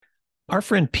Our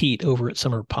friend Pete over at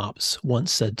Summer Pops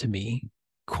once said to me,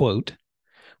 quote,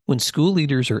 when school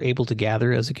leaders are able to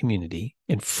gather as a community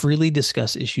and freely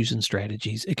discuss issues and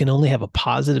strategies, it can only have a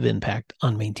positive impact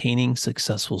on maintaining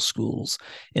successful schools.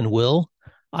 And Will,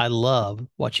 I love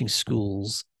watching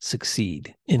schools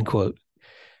succeed, end quote.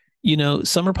 You know,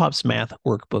 Summer Pops math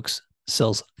workbooks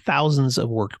sells thousands of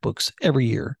workbooks every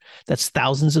year. That's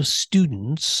thousands of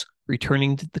students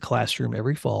returning to the classroom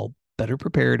every fall, better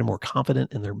prepared and more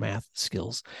confident in their math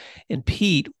skills. And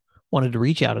Pete wanted to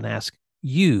reach out and ask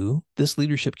you, this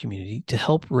leadership community, to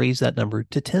help raise that number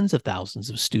to tens of thousands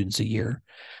of students a year.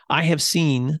 I have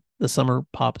seen the Summer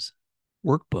Pops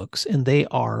workbooks, and they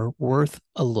are worth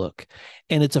a look.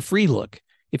 And it's a free look.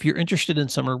 If you're interested in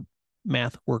summer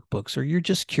math workbooks or you're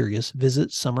just curious, visit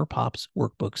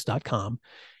summerpopsworkbooks.com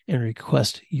and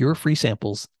request your free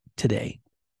samples today.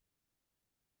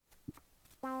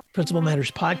 Principal Matters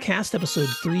Podcast, episode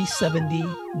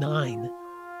 379.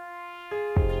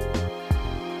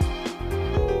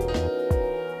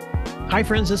 Hi,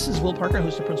 friends. This is Will Parker,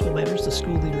 host of Principal Matters, the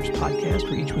School Leaders Podcast,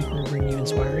 where each week we'll bring you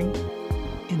inspiring,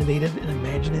 innovative, and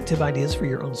imaginative ideas for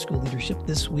your own school leadership.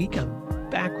 This week, I'm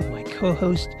back with my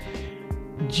co-host,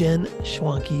 Jen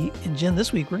Schwanke. And Jen,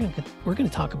 this week we're going to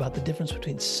talk about the difference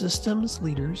between systems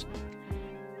leaders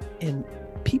and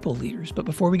people leaders. But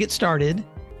before we get started,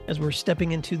 as we're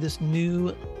stepping into this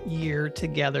new year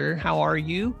together, how are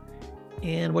you?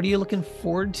 And what are you looking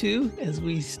forward to as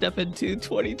we step into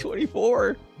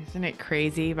 2024? Isn't it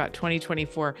crazy about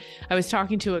 2024? I was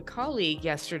talking to a colleague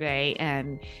yesterday,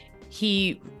 and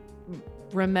he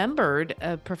remembered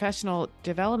a professional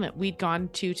development we'd gone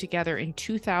to together in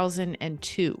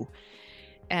 2002.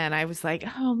 And I was like,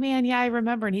 oh man, yeah, I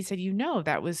remember. And he said,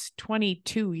 that was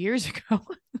 22 years ago.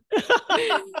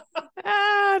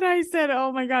 And I said,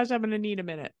 oh my gosh, I'm going to need a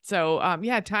minute. So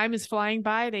time is flying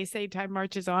by. They say time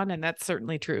marches on, and that's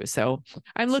certainly true. So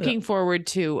I'm looking forward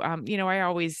to, I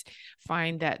always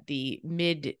find that the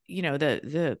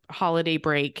the holiday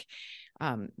break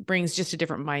brings just a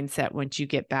different mindset once you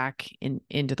get back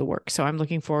into the work. So I'm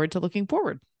looking forward.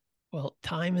 Well,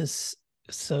 time is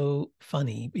so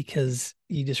funny because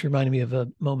you just reminded me of a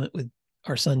moment with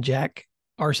our son Jack,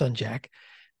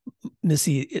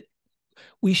 Missy.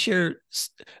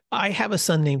 I have a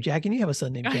son named Jack, and you have a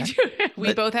son named Jack.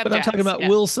 We both have. But I'm talking about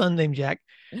Will's son named Jack.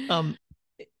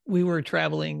 We were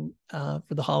traveling for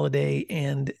the holiday,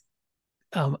 and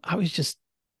I was just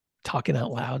thinking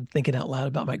out loud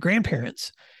about my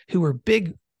grandparents, who were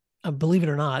big. Believe it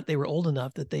or not, they were old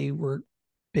enough that they were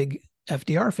big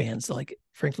FDR fans. Like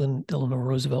Franklin Delano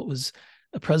Roosevelt was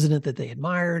a president that they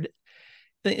admired.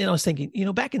 And I was thinking,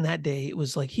 back in that day, it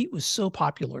was like he was so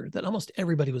popular that almost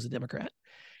everybody was a Democrat.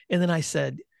 And then I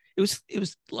said, it was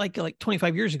like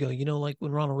 25 years ago, like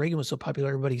when Ronald Reagan was so popular,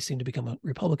 everybody seemed to become a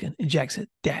Republican. And Jack said,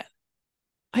 Dad,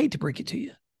 I hate to break it to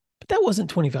you, but that wasn't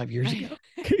 25 years ago.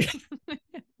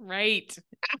 Right.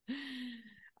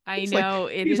 I know.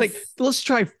 He's like, let's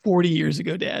try 40 years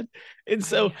ago, Dad. And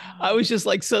so I was just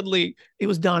like, suddenly it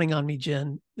was dawning on me,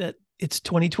 Jen, that it's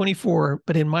 2024,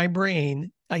 but in my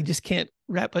brain, I just can't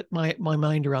wrap my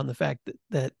mind around the fact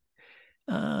that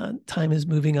time is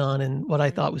moving on, and what I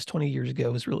thought was 20 years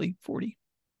ago was really 40.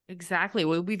 Exactly.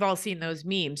 Well, we've all seen those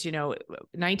memes.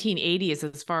 1980 is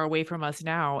as far away from us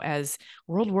now as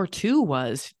World War II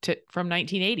was from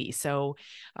 1980. So,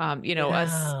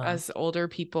 us older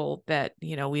people that,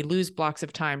 we lose blocks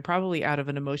of time probably out of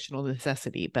an emotional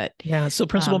necessity. But yeah. So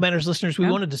Principal Matters listeners, we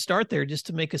wanted to start there just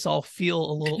to make us all feel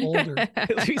a little older.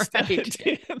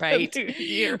 Right.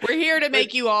 We're here to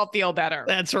make you all feel better.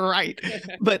 That's right.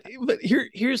 But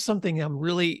here's something I'm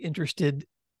really interested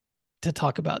to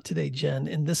talk about today, Jen.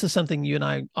 And this is something you and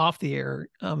I off the air,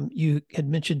 you had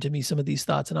mentioned to me some of these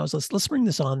thoughts, and I was let's bring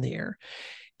this on the air.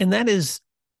 And that is,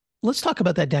 let's talk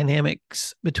about that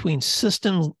dynamics between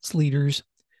systems leaders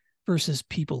versus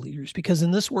people leaders. Because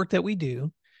in this work that we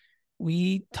do,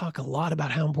 we talk a lot about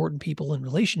how important people and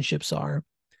relationships are.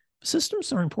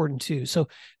 Systems are important too. So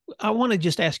I want to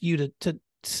just ask you to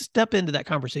step into that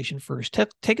conversation first.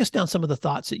 Take us down some of the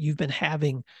thoughts that you've been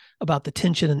having about the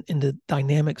tension and the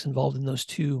dynamics involved in those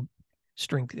two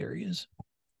strength areas.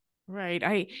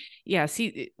 Right.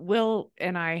 Will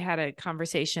and I had a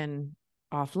conversation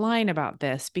offline about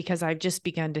this because I've just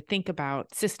begun to think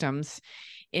about systems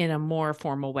in a more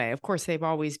formal way. Of course, they've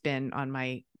always been on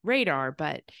my radar,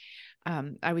 but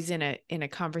I was in a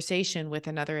conversation with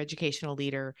another educational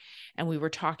leader, and we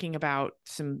were talking about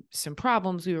some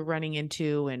problems we were running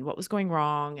into and what was going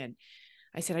wrong. And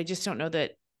I said, I just don't know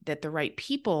that the right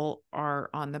people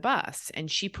are on the bus. And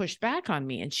she pushed back on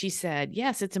me, and she said,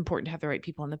 yes, it's important to have the right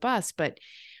people on the bus, but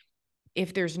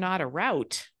if there's not a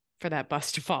route for that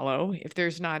bus to follow. If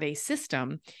there's not a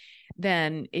system,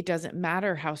 then it doesn't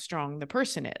matter how strong the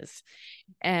person is.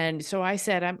 And so I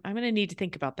said, I'm going to need to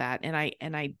think about that. And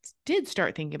I did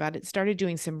start thinking about it, started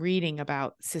doing some reading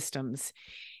about systems.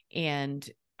 And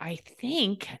I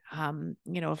think,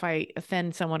 if I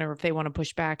offend someone or if they want to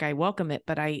push back, I welcome it.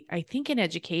 But I think in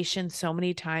education, so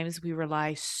many times we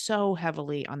rely so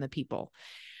heavily on the people.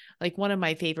 Like one of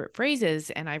my favorite phrases,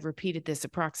 and I've repeated this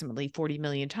approximately 40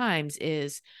 million times,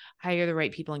 is hire the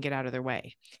right people and get out of their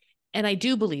way. And I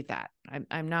do believe that.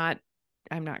 I'm not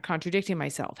contradicting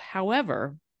myself.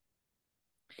 However,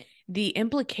 the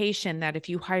implication that if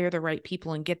you hire the right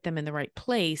people and get them in the right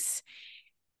place,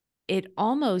 it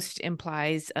almost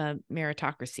implies a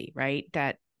meritocracy, right?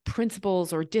 That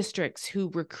principals or districts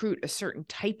who recruit a certain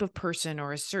type of person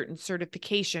or a certain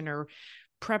certification or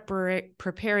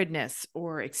preparedness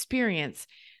or experience,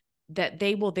 that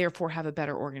they will therefore have a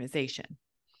better organization.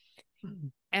 Mm-hmm.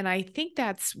 And I think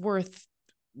that's worth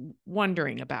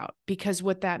wondering about, because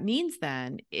what that means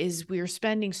then is we're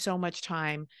spending so much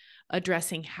time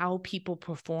addressing how people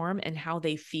perform and how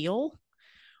they feel,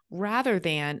 rather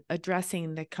than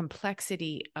addressing the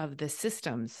complexity of the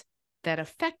systems that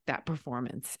affect that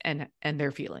performance and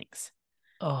their feelings.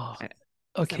 Oh,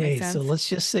 okay. So let's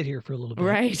just sit here for a little bit.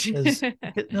 Right. Because,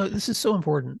 no, this is so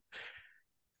important,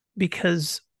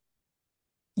 because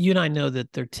you and I know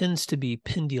that there tends to be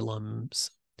pendulums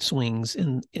swings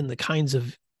in the kinds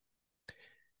of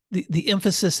the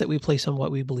emphasis that we place on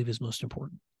what we believe is most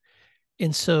important.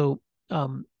 And so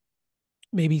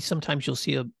maybe sometimes you'll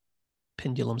see a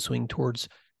pendulum swing towards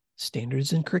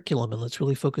standards and curriculum, and let's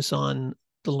really focus on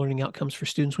the learning outcomes for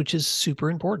students, which is super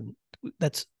important.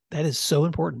 That is so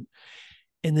important.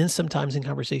 And then sometimes in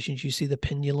conversations, you see the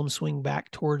pendulum swing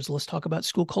back towards, let's talk about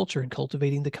school culture and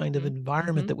cultivating the kind of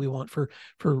environment that we want for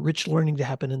rich learning to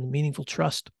happen and the meaningful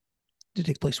trust to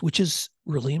take place, which is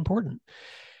really important.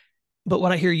 But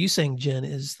what I hear you saying, Jen,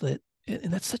 is that,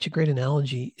 and that's such a great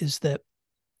analogy, is that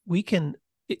we can,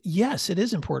 yes, it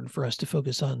is important for us to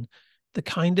focus on the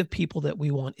kind of people that we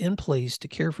want in place to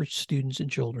care for students and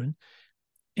children.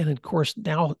 And of course,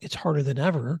 now it's harder than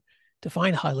ever to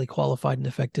find highly qualified and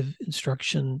effective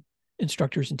instructors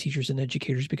and teachers and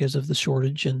educators because of the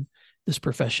shortage in this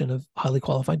profession of highly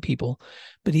qualified people.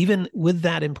 But even with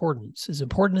that importance, as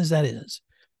important as that is,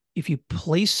 if you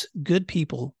place good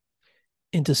people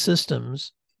into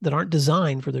systems that aren't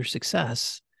designed for their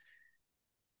success,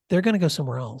 they're going to go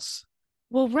somewhere else.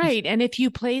 Well, right. And if you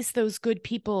place those good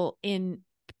people in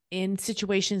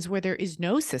situations where there is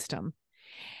no system,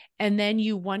 and then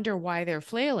you wonder why they're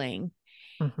flailing,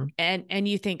 and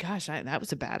you think, gosh, that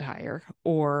was a bad hire,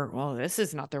 or, well, this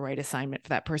is not the right assignment for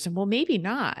that person. Well, maybe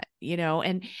not,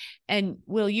 and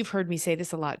Will, you've heard me say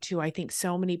this a lot too. I think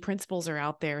so many principals are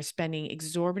out there spending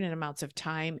exorbitant amounts of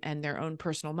time and their own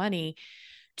personal money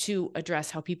to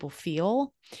address how people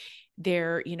feel.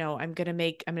 They're, I'm going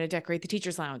to decorate the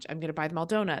teacher's lounge. I'm going to buy them all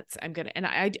donuts. And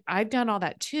I've done all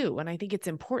that too. And I think it's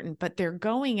important, but they're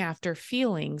going after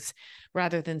feelings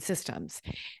rather than systems.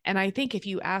 And I think if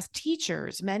you ask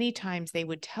teachers, many times they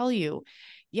would tell you,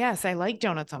 yes, I like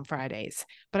donuts on Fridays,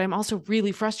 but I'm also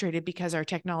really frustrated because our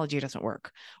technology doesn't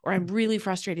work, or I'm really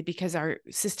frustrated because our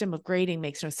system of grading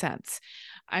makes no sense.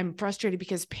 I'm frustrated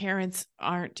because parents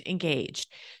aren't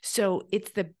engaged. So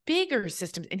it's the bigger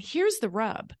systems. And here's the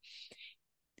rub.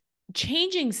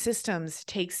 Changing systems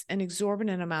takes an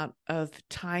exorbitant amount of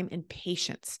time and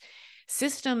patience.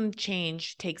 System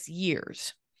change takes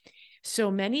years.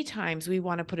 So many times we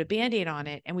want to put a Band-Aid on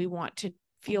it, and we want to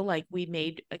feel like we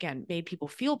made people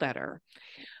feel better.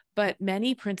 But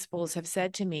many principals have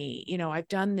said to me, I've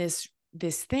done this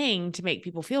thing to make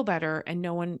people feel better, and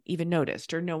no one even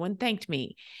noticed, or no one thanked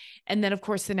me. And then of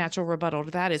course the natural rebuttal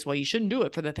to that is, well, you shouldn't do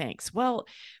it for the thanks. Well,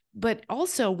 but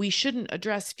also we shouldn't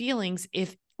address feelings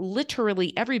if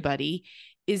literally everybody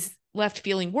is left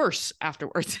feeling worse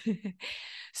afterwards.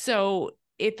 So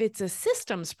if it's a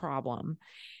systems problem,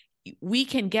 we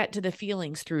can get to the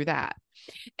feelings through that.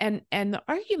 And the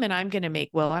argument I'm going to make,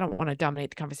 well, I don't want to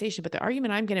dominate the conversation, but the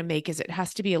argument I'm going to make is it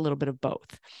has to be a little bit of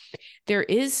both. There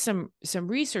is some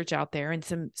research out there and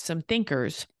some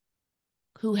thinkers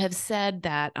who have said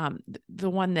that the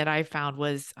one that I found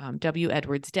was W.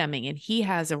 Edwards Deming, and he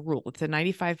has a rule. It's a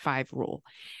 95-5 rule.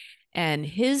 And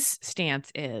his stance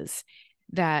is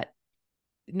that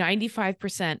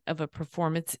 95%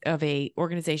 of a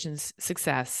organization's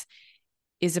success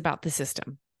is about the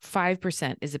system.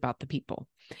 5% is about the people.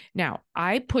 Now,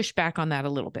 I push back on that a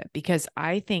little bit, because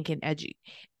I think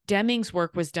Deming's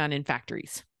work was done in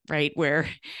factories, right? Where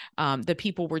the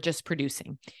people were just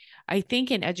producing. I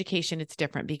think in education, it's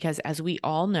different because, as we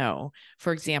all know,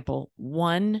 for example,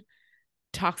 one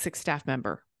toxic staff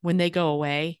member, when they go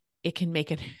away, it can make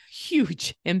a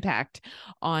huge impact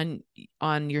on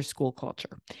your school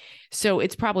culture. So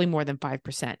it's probably more than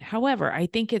 5%. However, I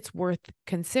think it's worth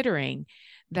considering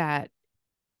that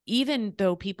even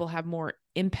though people have more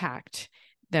impact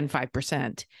than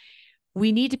 5%,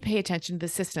 we need to pay attention to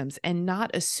the systems and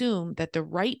not assume that the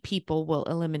right people will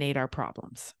eliminate our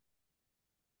problems.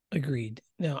 Agreed.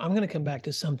 Now, I'm going to come back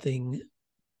to something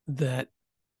that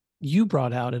you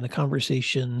brought out in a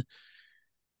conversation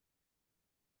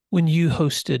when you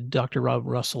hosted Dr. Rob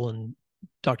Russell and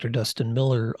Dr. Dustin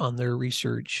Miller on their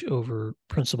research over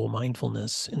principal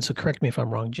mindfulness. And so correct me if I'm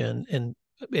wrong, Jen, and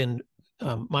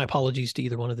my apologies to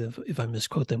either one of them if I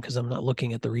misquote them, because I'm not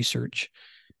looking at the research.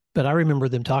 But I remember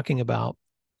them talking about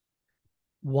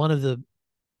one of the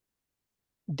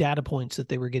data points that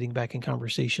they were getting back in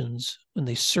conversations when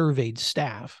they surveyed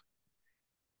staff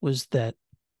was that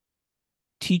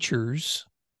teachers,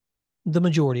 the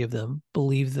majority of them,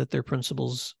 believe that their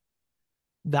principals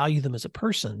value them as a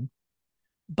person,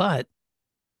 but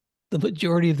the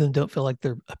majority of them don't feel like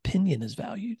their opinion is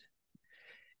valued.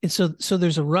 And so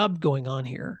there's a rub going on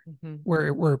here,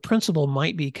 where a principal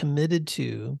might be committed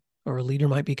to, or a leader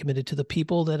might be committed to the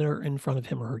people that are in front of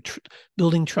him or her,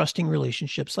 building trusting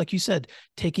relationships, like you said,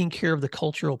 taking care of the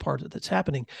cultural part that's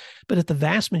happening. But at the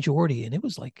vast majority, and it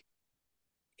was like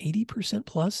 80%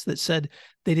 plus, that said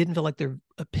they didn't feel like their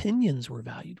opinions were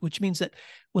valued, which means that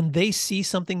when they see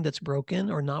something that's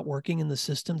broken or not working in the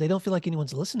system, they don't feel like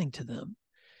anyone's listening to them.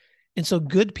 And so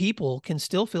good people can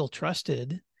still feel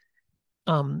trusted,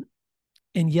 and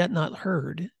yet not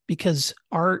heard, because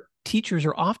our teachers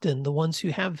are often the ones who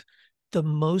have the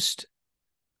most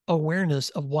awareness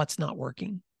of what's not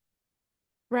working.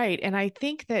 Right. And I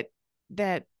think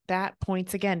that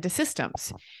points again to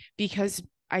systems, because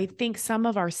I think some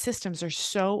of our systems are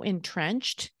so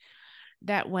entrenched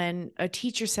that when a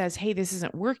teacher says, hey, this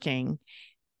isn't working,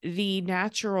 the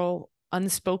natural,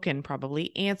 unspoken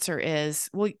probably answer is,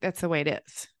 well, that's the way it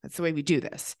is. That's the way we do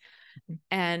this.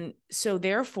 And so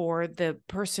therefore, the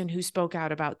person who spoke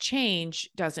out about change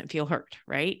doesn't feel heard,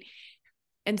 right?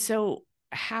 And so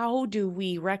how do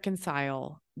we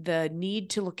reconcile the need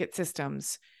to look at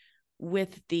systems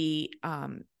with the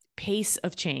pace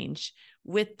of change,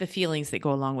 with the feelings that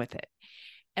go along with it?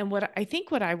 And what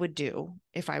I would do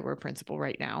if I were a principal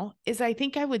right now is I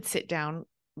think I would sit down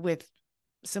with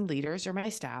some leaders or my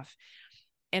staff,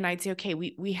 and I'd say, okay,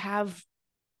 we have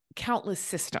countless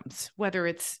systems, whether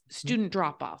it's student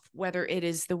drop-off, whether it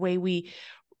is the way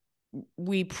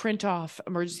we print off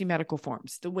emergency medical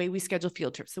forms, the way we schedule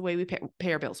field trips, the way we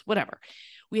pay our bills, whatever.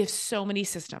 We have so many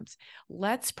systems.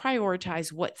 Let's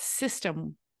prioritize what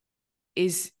system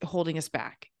is holding us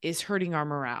back, is hurting our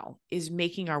morale, is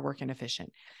making our work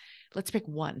inefficient. Let's pick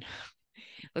one.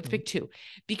 Let's pick two,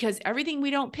 because everything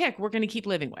we don't pick, we're going to keep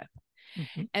living with.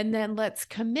 And then let's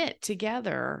commit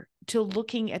together to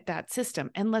looking at that system,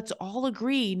 and let's all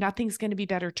agree nothing's going to be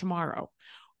better tomorrow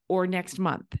or next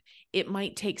month. It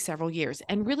might take several years.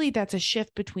 And really, that's a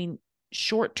shift between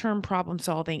short-term problem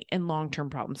solving and long-term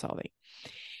problem solving.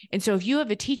 And so if you have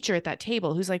a teacher at that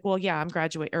table who's like, well, yeah,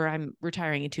 I'm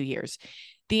retiring in 2 years,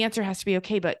 the answer has to be,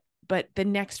 okay, but the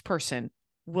next person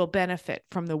will benefit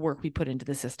from the work we put into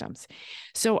the systems.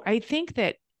 So I think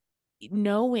that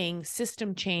knowing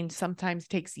system change sometimes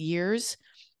takes years.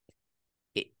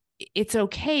 It's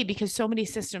okay, because so many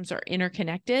systems are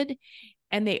interconnected,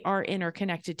 and they are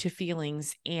interconnected to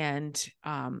feelings and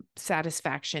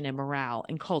satisfaction and morale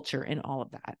and culture and all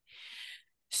of that.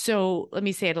 So let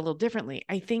me say it a little differently.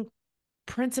 I think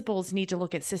principals need to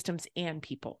look at systems and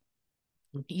people.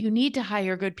 You need to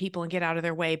hire good people and get out of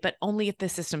their way, but only if the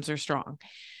systems are strong.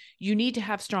 You need to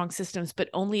have strong systems, but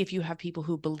only if you have people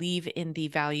who believe in the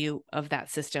value of that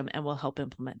system and will help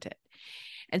implement it.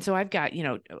 And so I've got,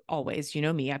 always,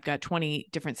 me, I've got 20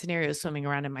 different scenarios swimming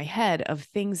around in my head of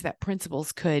things that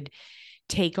principals could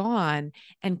take on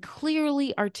and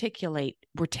clearly articulate,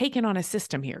 we're taking on a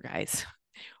system here, guys,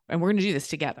 and we're going to do this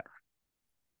together.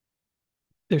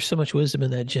 There's so much wisdom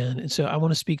in that, Jen. And so I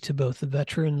want to speak to both the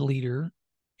veteran leader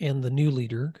and the new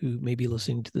leader who may be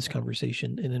listening to this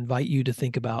conversation, and invite you to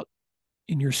think about,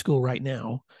 in your school right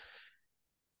now,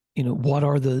 what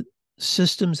are the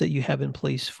systems that you have in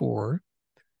place for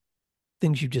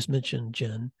things you've just mentioned,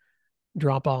 Jen: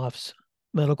 drop-offs,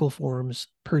 medical forms,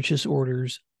 purchase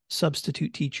orders,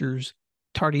 substitute teachers,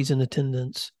 tardies in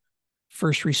attendance,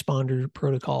 first responder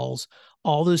protocols,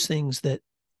 all those things that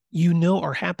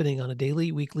are happening on a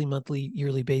daily, weekly, monthly,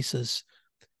 yearly basis,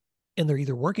 and they're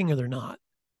either working or they're not.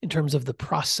 in terms of the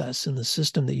process and the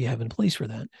system that you have in place for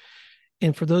that.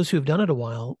 And for those who have done it a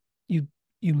while, you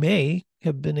may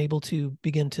have been able to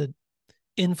begin to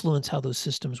influence how those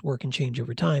systems work and change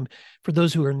over time. For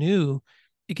those who are new,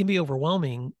 it can be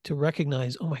overwhelming to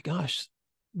recognize, oh my gosh,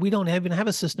 we don't even have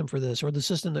a system for this, or the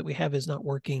system that we have is not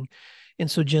working. And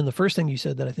so, Jen, the first thing you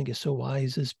said that I think is so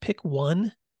wise is pick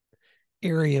one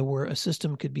area where a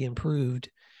system could be improved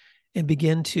and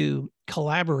begin to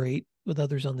collaborate with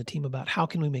others on the team about how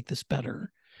can we make this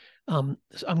better. So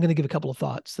I'm going to give a couple of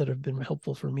thoughts that have been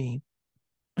helpful for me.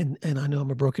 And I know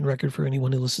I'm a broken record for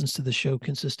anyone who listens to the show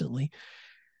consistently,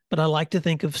 but I like to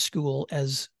think of school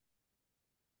as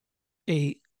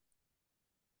a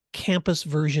campus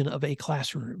version of a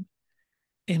classroom.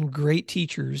 And great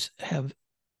teachers have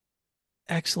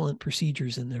excellent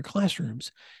procedures in their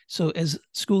classrooms. So as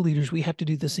school leaders, we have to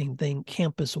do the same thing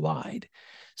campus wide.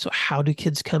 So how do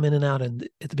kids come in and out? And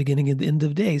at the beginning and the end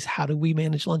of days, how do we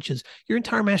manage lunches? Your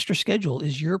entire master schedule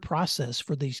is your process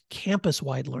for these campus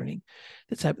wide learning.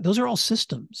 Those are all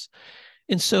systems.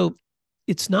 And so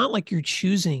it's not like you're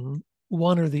choosing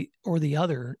one or the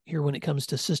other here when it comes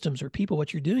to systems or people.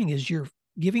 What you're doing is you're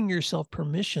giving yourself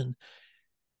permission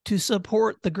to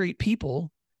support the great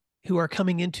people who are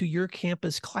coming into your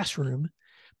campus classroom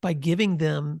by giving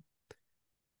them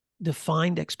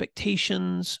defined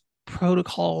expectations,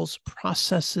 protocols,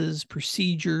 processes,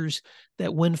 procedures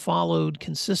that, when followed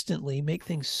consistently, make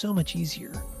things so much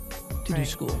easier to do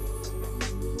school.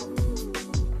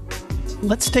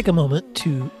 Let's take a moment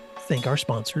to thank our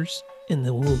sponsors, and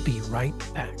then we'll be right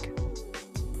back.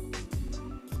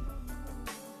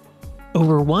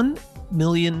 Over 1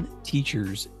 million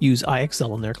teachers use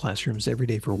IXL in their classrooms every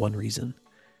day for one reason.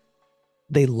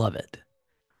 They love it.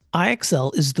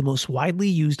 IXL is the most widely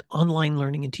used online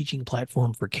learning and teaching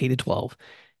platform for K-12.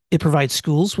 It provides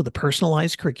schools with a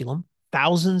personalized curriculum,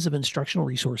 thousands of instructional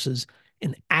resources,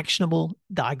 and actionable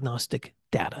diagnostic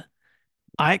data.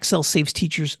 IXL saves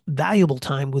teachers valuable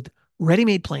time with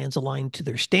ready-made plans aligned to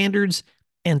their standards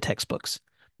and textbooks.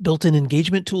 Built-in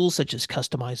engagement tools such as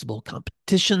customizable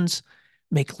competitions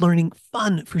make learning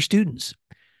fun for students.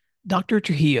 Dr.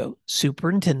 Trujillo,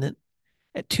 superintendent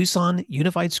at Tucson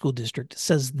Unified School District,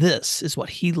 says this is what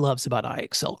he loves about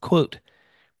IXL. Quote,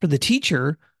 for the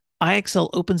teacher, IXL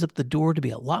opens up the door to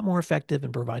be a lot more effective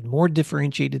and provide more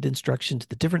differentiated instruction to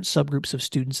the different subgroups of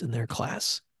students in their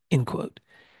class. End quote.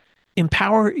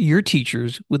 Empower your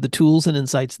teachers with the tools and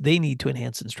insights they need to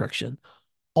enhance instruction,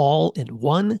 all in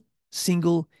one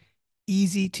single,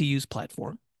 easy-to-use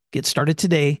platform. Get started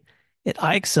today at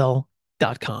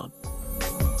IXL.com.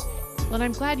 Well, and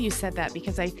I'm glad you said that,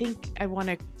 because I think I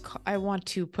want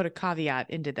to put a caveat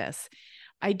into this.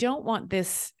 I don't want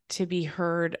this to be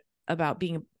heard about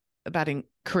in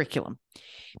curriculum,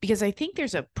 because I think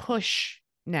there's a push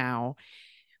now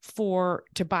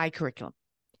to buy curriculum.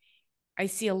 I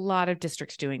see a lot of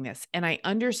districts doing this, and I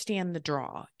understand the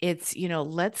draw. It's,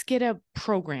 let's get a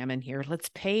program in here. Let's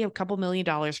pay a couple $1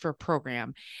 million for a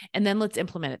program, and then let's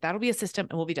implement it. That'll be a system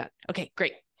and we'll be done. Okay,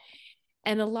 great.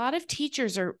 And a lot of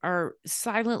teachers are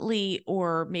silently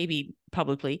or maybe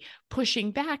publicly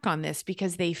pushing back on this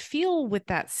because they feel with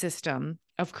that system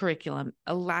of curriculum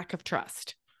a lack of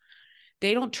trust.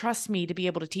 They don't trust me to be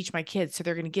able to teach my kids, so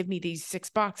they're going to give me these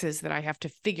 6 boxes that I have to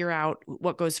figure out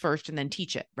what goes first and then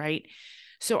teach it, right?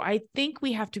 So I think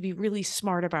we have to be really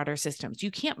smart about our systems. You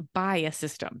can't buy a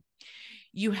system.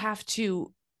 You have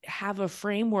to have a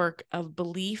framework of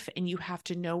belief, and you have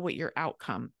to know what you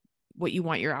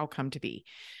want your outcome to be.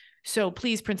 So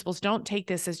please, principals, don't take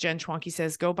this as Jen Schwanke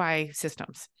says, go buy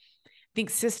systems. I think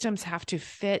systems have to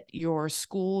fit your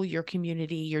school, your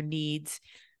community, your needs,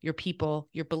 your people,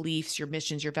 your beliefs, your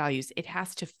missions, your values. It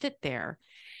has to fit there,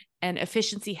 and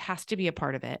efficiency has to be a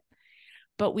part of it.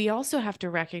 But we also have to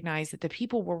recognize that the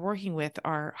people we're working with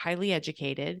are highly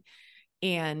educated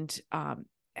and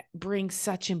bring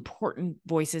such important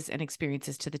voices and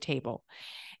experiences to the table.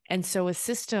 And so a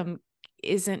system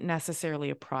isn't necessarily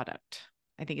a product.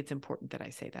 I think it's important that I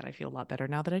say that. I feel a lot better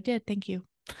now that I did. Thank you.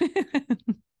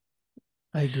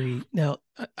 I agree. Now,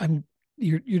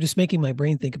 you're just making my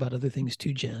brain think about other things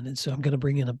too, Jen. And so I'm going to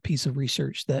bring in a piece of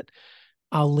research that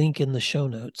I'll link in the show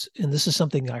notes. And this is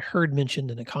something I heard mentioned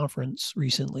in a conference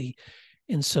recently.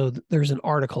 And so there's an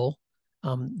article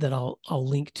that I'll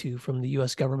link to from the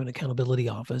U.S. Government Accountability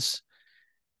Office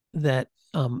that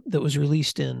was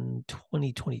released in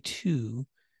 2022.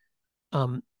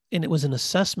 And it was an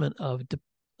assessment of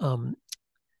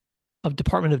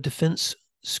Department of Defense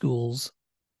schools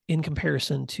in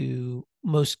comparison to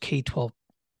most K-12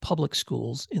 public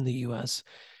schools in the U.S.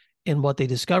 And what they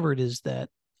discovered is that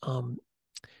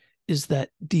is that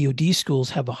DoD schools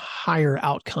have a higher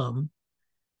outcome,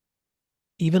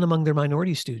 even among their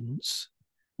minority students,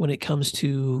 when it comes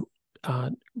to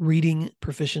reading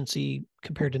proficiency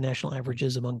compared to national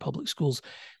averages among public schools.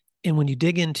 And when you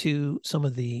dig into some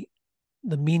of the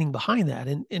meaning behind that,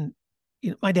 and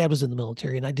my dad was in the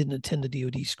military, and I didn't attend a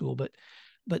DoD school, but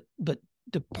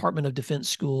Department of Defense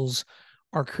schools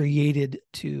are created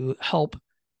to help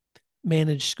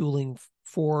manage schooling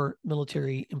for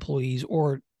military employees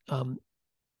or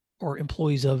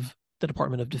employees of the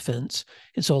Department of Defense.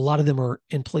 And so a lot of them are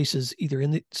in places either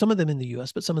some of them in the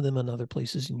US, but some of them in other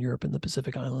places in Europe and the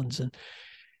Pacific Islands.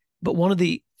 But one of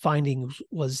the findings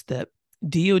was that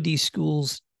DoD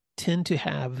schools tend to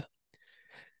have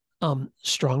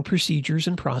strong procedures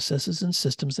and processes and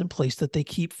systems in place that they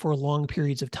keep for long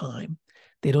periods of time.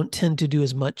 They don't tend to do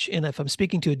as much. And if I'm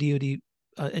speaking to a DoD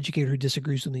educator who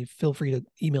disagrees with me, feel free to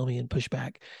email me and push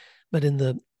back. But in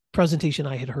the presentation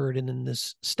I had heard, and in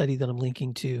this study that I'm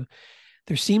linking to,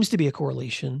 there seems to be a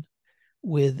correlation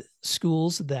with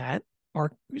schools that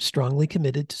are strongly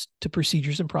committed to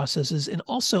procedures and processes, and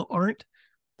also aren't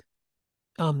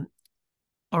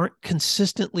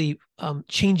consistently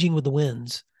changing with the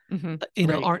winds.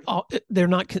 They're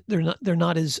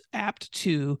not as apt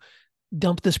to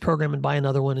dump this program and buy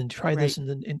another one and try this,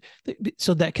 and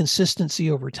so that consistency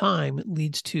over time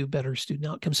leads to better student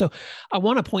outcomes. So I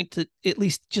want to point to at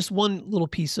least just one little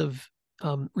piece of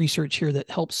research here that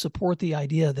helps support the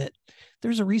idea that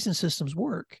there's a reason systems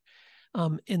work,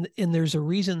 and there's a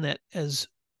reason that as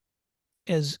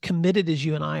committed as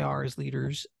you and I are as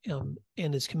leaders, and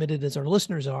as committed as our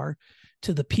listeners are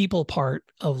to the people part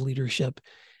of leadership,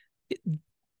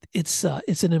 it's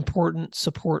an important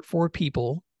support for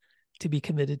people to be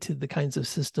committed to the kinds of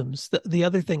systems. The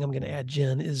other thing I'm going to add,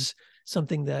 Jen, is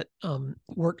something that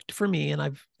worked for me, and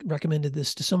I've recommended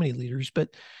this to so many leaders. But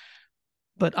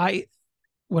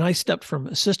when I stepped from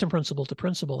assistant principal to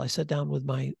principal, I sat down with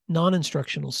my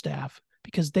non-instructional staff,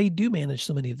 because they do manage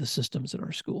so many of the systems in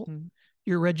our school. Mm-hmm.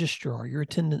 Your registrar, your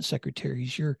attendance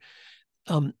secretaries, your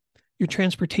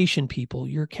transportation people,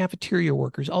 your cafeteria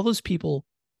workers, all those people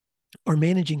are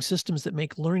managing systems that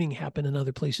make learning happen in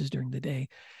other places during the day.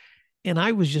 And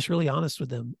I was just really honest with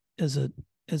them as a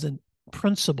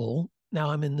principal.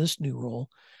 Now I'm in this new role,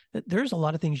 that there's a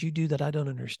lot of things you do that I don't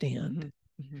understand.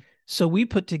 Mm-hmm. Mm-hmm. So we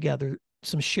put together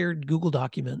some shared Google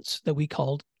documents that we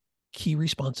called key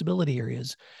responsibility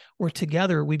areas, where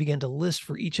together we began to list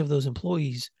for each of those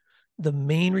employees the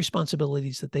main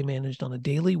responsibilities that they managed on a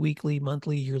daily, weekly,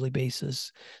 monthly, yearly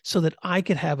basis, so that I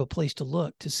could have a place to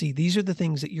look to see these are the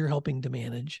things that you're helping to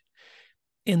manage.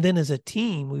 And then as a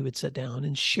team, we would sit down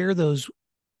and share those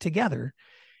together.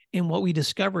 And what we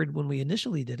discovered when we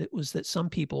initially did it was that some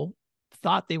people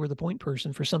thought they were the point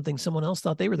person for something someone else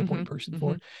thought they were the point person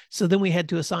for. So then we had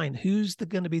to assign who's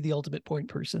going to be the ultimate point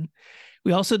person.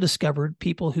 We also discovered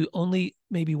people who only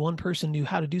maybe one person knew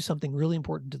how to do something really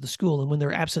important to the school, and when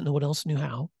they're absent, no one else knew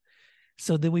how.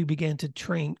 So then we began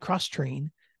to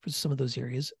cross-train for some of those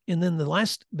areas. And then the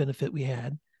last benefit we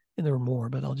had, and there were more,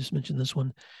 but I'll just mention this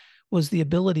one, was the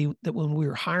ability that when we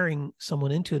were hiring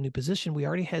someone into a new position, we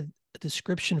already had a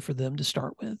description for them to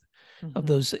start with of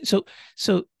those.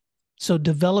 So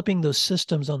developing those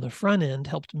systems on the front end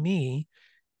helped me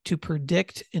to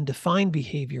predict and define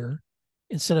behavior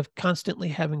instead of constantly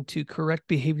having to correct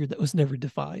behavior that was never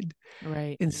defined.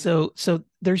 Right. And so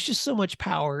there's just so much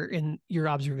power in your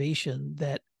observation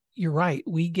that you're right.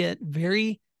 We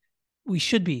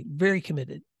should be very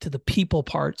committed to the people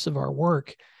parts of our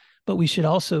work, but we should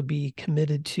also be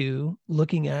committed to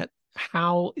looking at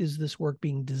how is this work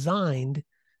being designed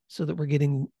so that we're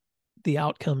getting the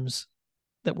outcomes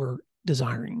that we're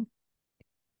desiring.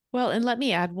 Well, and let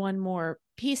me add one more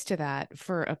piece to that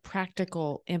for a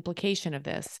practical implication of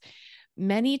this.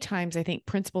 Many times I think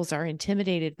principals are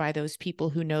intimidated by those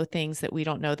people who know things that we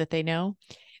don't know that they know.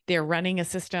 They're running a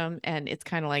system and it's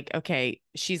kind of like, okay,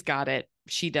 she's got it.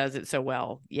 She does it so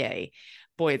well. Yay.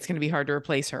 Boy, it's going to be hard to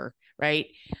replace her, right?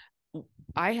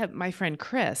 My friend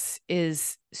Chris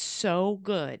is so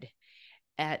good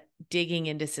at digging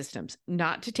into systems,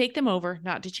 not to take them over,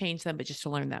 not to change them, but just to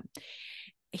learn them.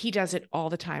 He does it all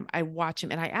the time. I watch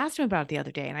him, and I asked him about it the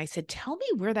other day, and I said, tell me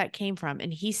where that came from.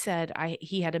 And he said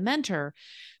he had a mentor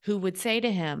who would say to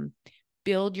him,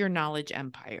 build your knowledge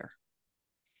empire.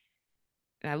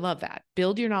 And I love that.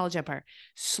 Build your knowledge empire.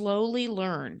 Slowly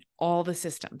learn all the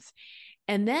systems.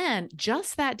 And then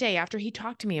just that day after he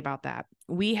talked to me about that,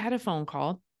 we had a phone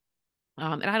call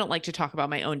And I don't like to talk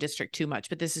about my own district too much,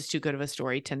 but this is too good of a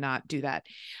story to not do that.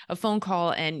 A phone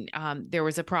call, and there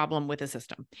was a problem with the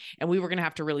system, and we were going to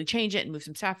have to really change it and move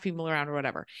some staff people around or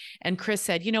whatever. And Chris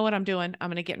said, "You know what I'm doing? I'm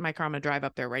going to get in my car. I'm going to drive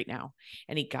up there right now."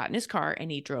 And he got in his car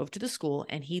and he drove to the school,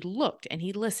 and he looked and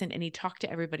he listened and he talked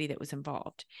to everybody that was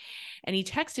involved. And he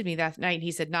texted me that night and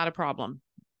he said, "Not a problem.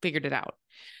 Figured it out."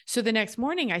 So the next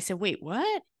morning I said, "Wait,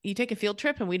 what? You take a field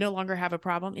trip and we no longer have a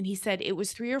problem?" And he said it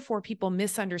was 3 or 4 people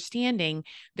misunderstanding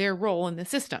their role in the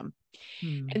system.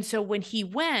 And so when he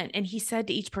went and he said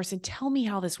to each person, "Tell me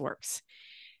how this works."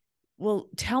 Well,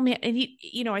 tell me.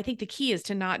 And I think the key is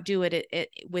to not do it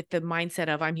with the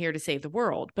mindset of I'm here to save the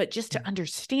world, but just to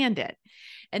understand it.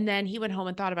 And then he went home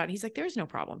and thought about it. He's like, there's no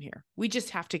problem here. We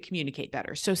just have to communicate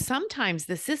better. So sometimes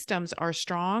the systems are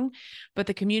strong, but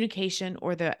the communication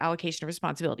or the allocation of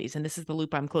responsibilities, and this is the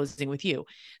loop I'm closing with you,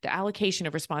 the allocation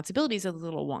of responsibilities is a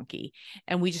little wonky,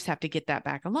 and we just have to get that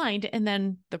back aligned, and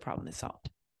then the problem is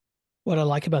solved. What I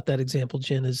like about that example,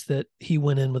 Jen, is that he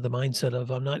went in with the mindset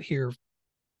of I'm not here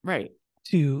right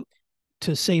to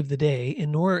save the day,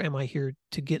 and nor am I here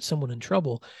to get someone in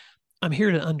trouble. I'm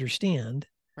here to understand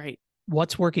right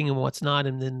what's working and what's not,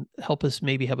 and then help us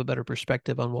maybe have a better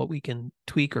perspective on what we can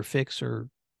tweak or fix or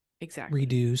exactly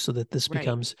redo so that this right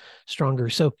becomes stronger.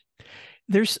 So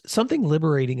there's something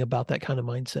liberating about that kind of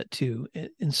mindset too.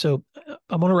 And so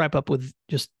I want to wrap up with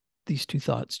just these two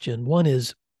thoughts, Jen. One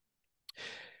is,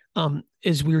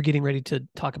 as we were getting ready to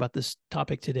talk about this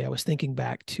topic today, I was thinking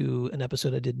back to an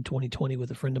episode I did in 2020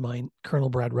 with a friend of mine, Colonel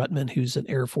Brad Ruttman, who's an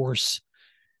Air Force.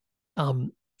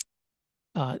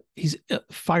 He's a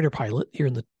fighter pilot here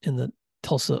in the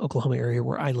Tulsa, Oklahoma area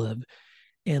where I live,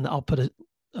 and I'll put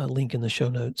a link in the show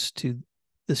notes to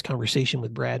this conversation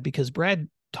with Brad, because Brad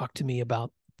talked to me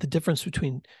about the difference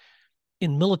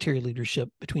in military leadership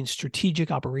between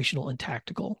strategic, operational, and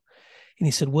tactical. And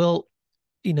he said, well,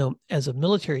 as a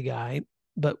military guy,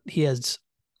 but he has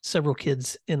several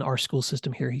kids in our school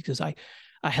system here. He says,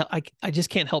 I just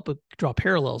can't help but draw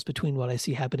parallels between what I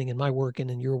see happening in my work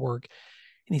and in your work.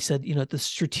 And he said, at the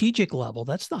strategic level,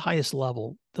 that's the highest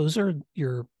level. Those are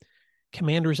your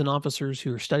commanders and officers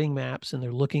who are studying maps, and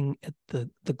they're looking at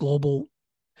the global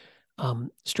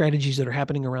strategies that are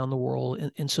happening around the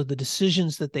world. And so the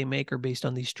decisions that they make are based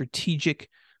on these strategic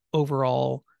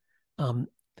overall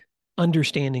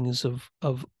understandings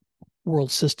of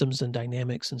world systems and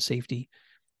dynamics and safety.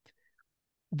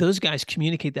 Those guys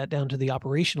communicate that down to the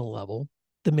operational level,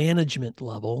 the management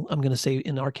level. I'm going to say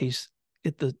in our case,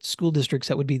 at the school districts,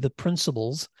 that would be the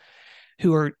principals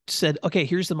who are said, okay,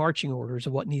 here's the marching orders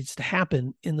of what needs to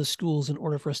happen in the schools in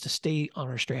order for us to stay on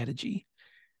our strategy.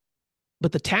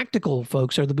 But the tactical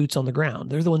folks are the boots on the ground.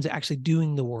 They're the ones actually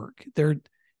doing the work. They're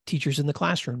teachers in the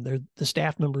classroom. They're the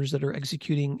staff members that are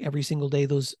executing every single day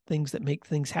those things that make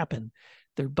things happen.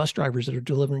 They're bus drivers that are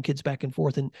delivering kids back and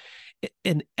forth.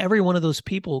 And every one of those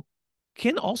people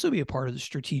can also be a part of the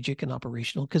strategic and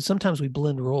operational, because sometimes we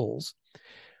blend roles.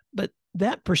 But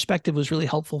that perspective was really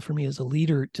helpful for me as a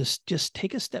leader to just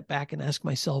take a step back and ask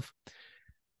myself,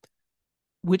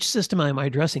 which system am I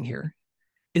addressing here?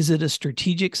 Is it a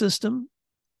strategic system?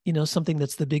 Something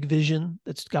that's the big vision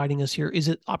that's guiding us here? Is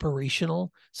it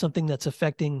operational, something that's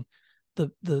affecting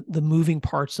the moving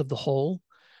parts of the whole?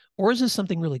 Or is this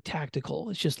something really tactical?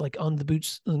 It's just like on the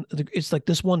boots. It's like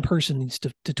this one person needs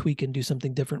to tweak and do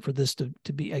something different for this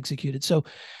to be executed. So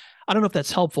I don't know if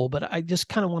that's helpful, but I just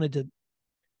kind of wanted to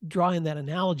draw in that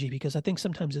analogy, because I think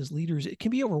sometimes as leaders, it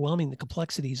can be overwhelming, the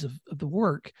complexities of the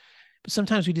work. But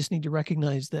sometimes we just need to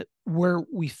recognize that where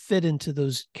we fit into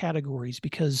those categories,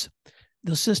 because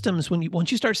those systems,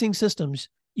 once you start seeing systems,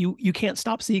 you can't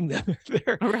stop seeing them.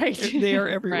 They are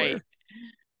everywhere.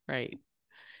 Right.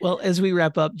 Well, as we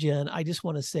wrap up, Jen, I just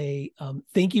want to say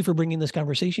thank you for bringing this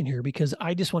conversation here, because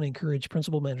I just want to encourage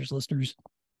Principal Matters listeners,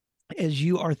 as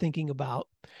you are thinking about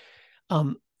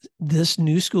this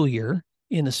new school year,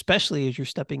 and especially as you're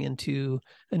stepping into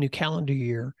a new calendar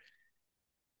year.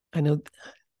 I know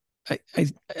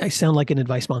I sound like an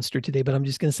advice monster today, but I'm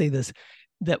just going to say this,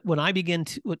 that when I begin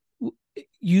to,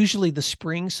 usually the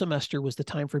spring semester was the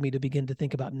time for me to begin to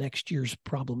think about next year's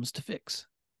problems to fix.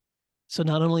 So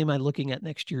not only am I looking at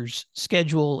next year's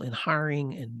schedule and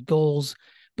hiring and goals,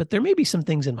 but there may be some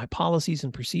things in my policies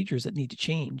and procedures that need to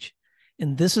change.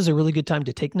 And this is a really good time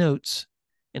to take notes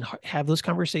and have those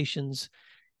conversations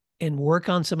and work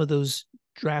on some of those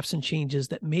drafts and changes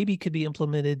that maybe could be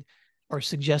implemented or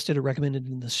suggested or recommended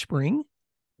in the spring,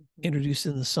 introduced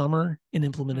in the summer, and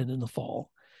implemented in the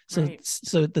fall. So,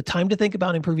 So the time to think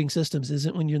about improving systems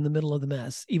isn't when you're in the middle of the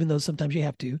mess, even though sometimes you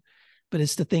have to, but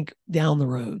it's to think down the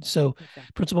road. So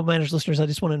Principal Matters listeners, I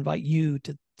just want to invite you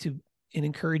to and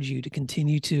encourage you to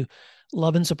continue to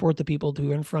love and support the people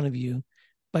who are in front of you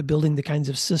by building the kinds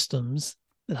of systems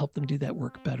that help them do that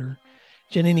work better.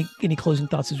 Jen, any closing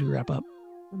thoughts as we wrap up?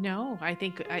 No, I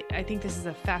think this is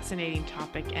a fascinating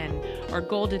topic, and our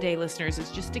goal today, listeners,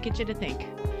 is just to get you to think.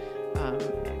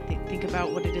 Think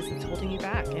about what it is that's holding you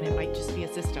back, and it might just be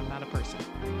a system, not a person.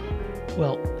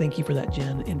 Well, thank you for that,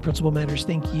 Jen. And Principal Matters,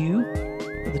 thank you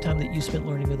for the time that you spent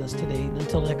learning with us today. And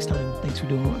until next time, thanks for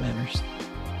doing what matters.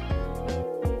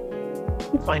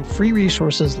 You'll find free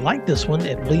resources like this one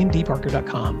at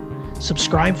williamdparker.com.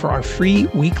 Subscribe for our free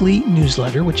weekly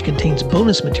newsletter, which contains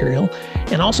bonus material,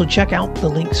 and also check out the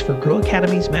links for Grow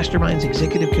Academies, Masterminds,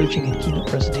 Executive Coaching, and Keynote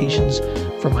presentations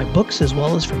from my books, as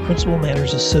well as from Principal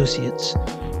Matters Associates.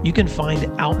 You can find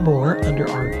out more under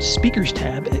our speakers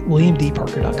tab at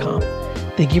williamdparker.com.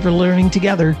 Thank you for learning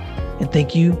together, and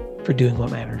thank you for doing what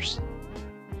matters.